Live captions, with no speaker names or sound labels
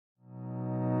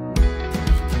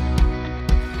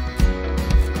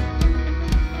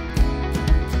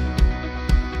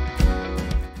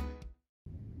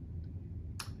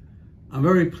I'm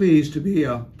very pleased to be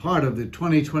a part of the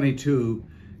 2022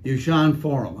 Yushan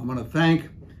Forum. I want to thank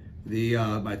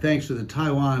my thanks to the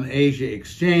Taiwan-Asia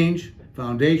Exchange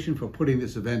Foundation for putting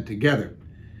this event together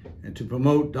and to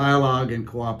promote dialogue and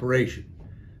cooperation.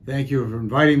 Thank you for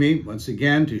inviting me once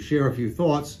again to share a few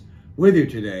thoughts with you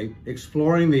today,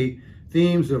 exploring the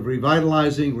themes of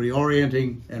revitalizing,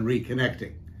 reorienting, and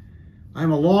reconnecting.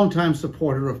 I'm a longtime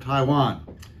supporter of Taiwan,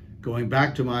 going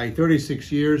back to my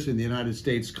 36 years in the United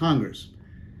States Congress.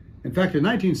 In fact, in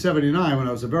 1979, when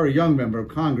I was a very young member of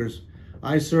Congress,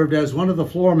 I served as one of the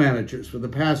floor managers for the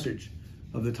passage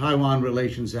of the Taiwan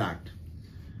Relations Act.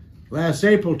 Last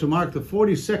April, to mark the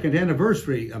 42nd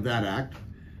anniversary of that act,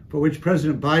 for which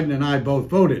President Biden and I both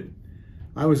voted,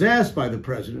 I was asked by the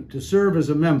President to serve as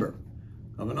a member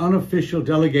of an unofficial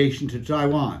delegation to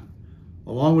Taiwan,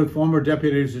 along with former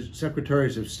Deputy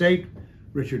Secretaries of State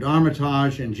Richard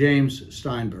Armitage and James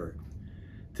Steinberg.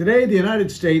 Today, the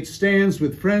United States stands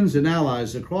with friends and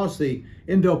allies across the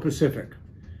Indo-Pacific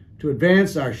to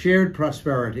advance our shared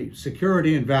prosperity,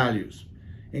 security, and values,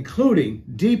 including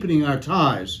deepening our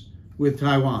ties with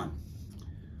Taiwan.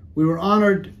 We were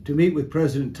honored to meet with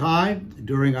President Tai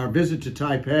during our visit to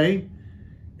Taipei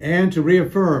and to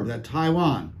reaffirm that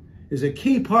Taiwan is a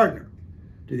key partner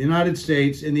to the United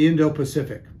States in the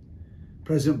Indo-Pacific.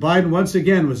 President Biden once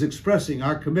again was expressing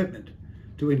our commitment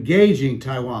to engaging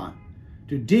Taiwan,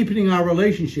 to deepening our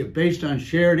relationship based on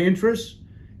shared interests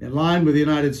in line with the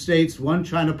United States' One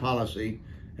China policy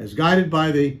as guided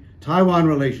by the Taiwan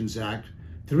Relations Act,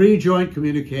 3 joint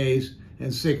communiques,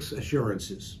 and 6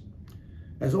 assurances.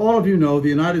 As all of you know, the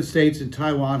United States and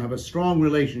Taiwan have a strong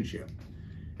relationship,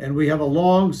 and we have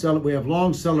long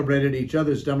celebrated each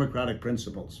other's democratic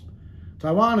principles.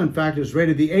 Taiwan, in fact, is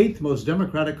rated the 8th most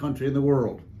democratic country in the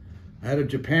world, ahead of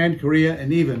Japan, Korea,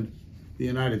 and even the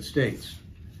United States.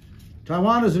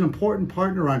 Taiwan is an important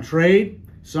partner on trade,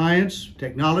 science,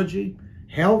 technology,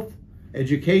 health,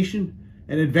 education,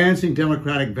 and advancing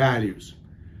democratic values.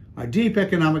 Our deep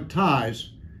economic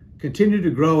ties continue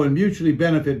to grow and mutually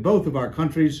benefit both of our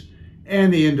countries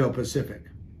and the Indo-Pacific.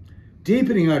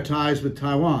 Deepening our ties with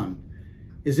Taiwan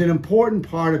is an important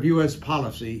part of U.S.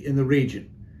 policy in the region.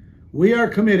 We are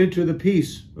committed to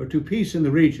peace in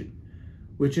the region,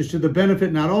 which is to the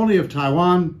benefit not only of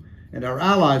Taiwan and our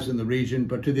allies in the region,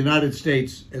 but to the United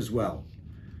States as well.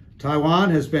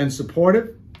 Taiwan has been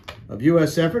supportive of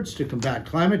U.S. efforts to combat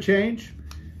climate change.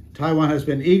 Taiwan has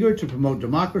been eager to promote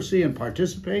democracy and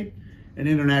participate in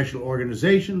international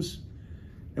organizations.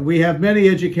 And we have many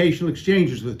educational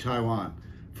exchanges with Taiwan,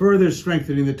 further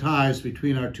strengthening the ties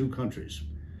between our two countries.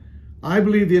 I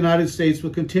believe the United States will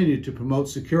continue to promote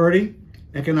security,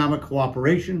 economic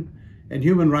cooperation, and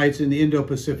human rights in the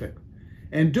Indo-Pacific.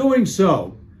 And doing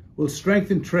so will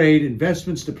strengthen trade,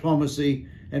 investments, diplomacy,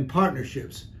 and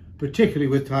partnerships, particularly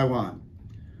with Taiwan.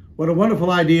 What a wonderful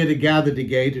idea to gather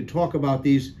today to talk about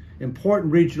these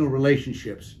important regional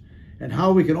relationships and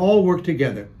how we can all work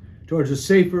together towards a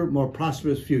safer, more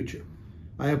prosperous future.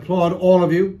 I applaud all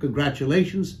of you.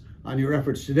 Congratulations on your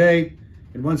efforts today.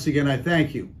 And once again, I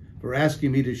thank you for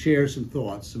asking me to share some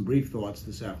brief thoughts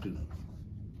this afternoon.